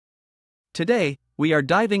Today, we are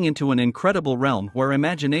diving into an incredible realm where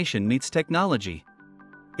imagination meets technology.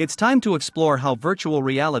 It's time to explore how virtual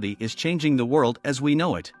reality is changing the world as we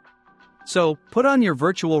know it. So, put on your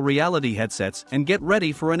virtual reality headsets and get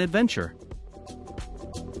ready for an adventure.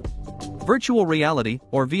 Virtual reality,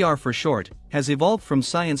 or VR for short, has evolved from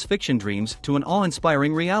science fiction dreams to an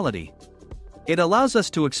awe-inspiring reality. It allows us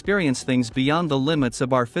to experience things beyond the limits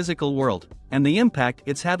of our physical world, and the impact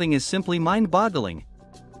it's having is simply mind-boggling.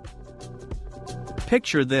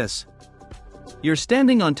 Picture this. You're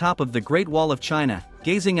standing on top of the Great Wall of China,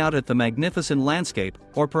 gazing out at the magnificent landscape,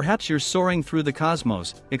 or perhaps you're soaring through the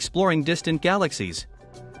cosmos, exploring distant galaxies.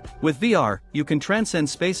 With VR, you can transcend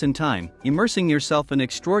space and time, immersing yourself in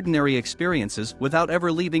extraordinary experiences without ever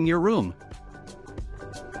leaving your room.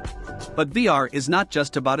 But VR is not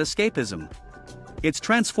just about escapism. It's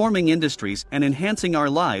transforming industries and enhancing our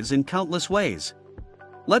lives in countless ways.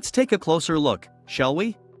 Let's take a closer look, shall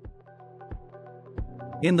we?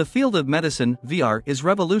 In the field of medicine, VR is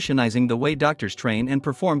revolutionizing the way doctors train and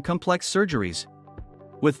perform complex surgeries.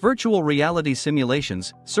 With virtual reality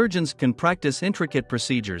simulations, surgeons can practice intricate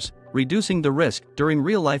procedures, reducing the risk during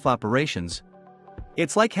real-life operations.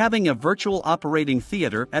 It's like having a virtual operating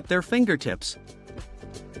theater at their fingertips.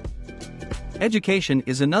 Education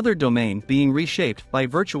is another domain being reshaped by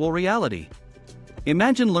virtual reality.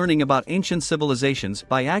 Imagine learning about ancient civilizations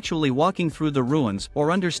by actually walking through the ruins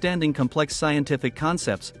or understanding complex scientific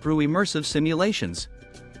concepts through immersive simulations.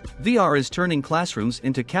 VR is turning classrooms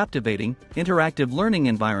into captivating, interactive learning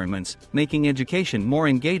environments, making education more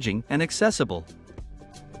engaging and accessible.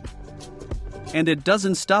 And it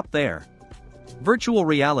doesn't stop there. Virtual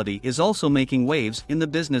reality is also making waves in the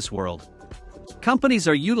business world. Companies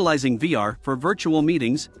are utilizing VR for virtual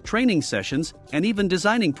meetings, training sessions, and even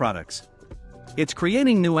designing products. It's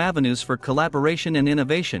creating new avenues for collaboration and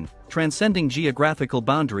innovation, transcending geographical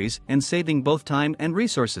boundaries and saving both time and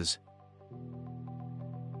resources.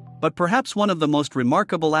 But perhaps one of the most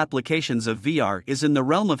remarkable applications of VR is in the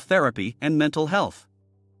realm of therapy and mental health.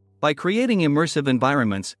 By creating immersive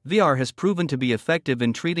environments, VR has proven to be effective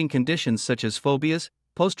in treating conditions such as phobias,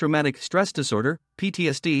 post-traumatic stress disorder,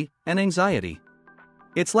 PTSD, and anxiety.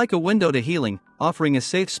 It's like a window to healing, offering a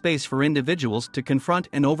safe space for individuals to confront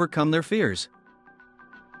and overcome their fears.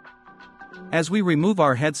 As we remove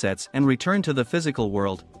our headsets and return to the physical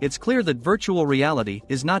world, it's clear that virtual reality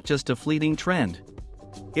is not just a fleeting trend.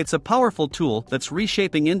 It's a powerful tool that's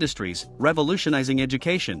reshaping industries, revolutionizing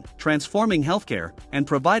education, transforming healthcare, and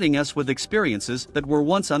providing us with experiences that were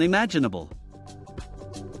once unimaginable.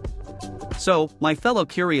 So, my fellow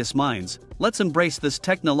curious minds, let's embrace this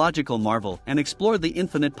technological marvel and explore the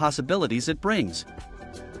infinite possibilities it brings.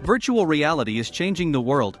 Virtual reality is changing the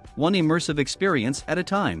world, one immersive experience at a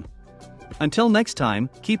time. Until next time,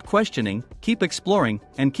 keep questioning, keep exploring,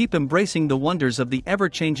 and keep embracing the wonders of the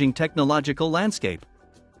ever-changing technological landscape.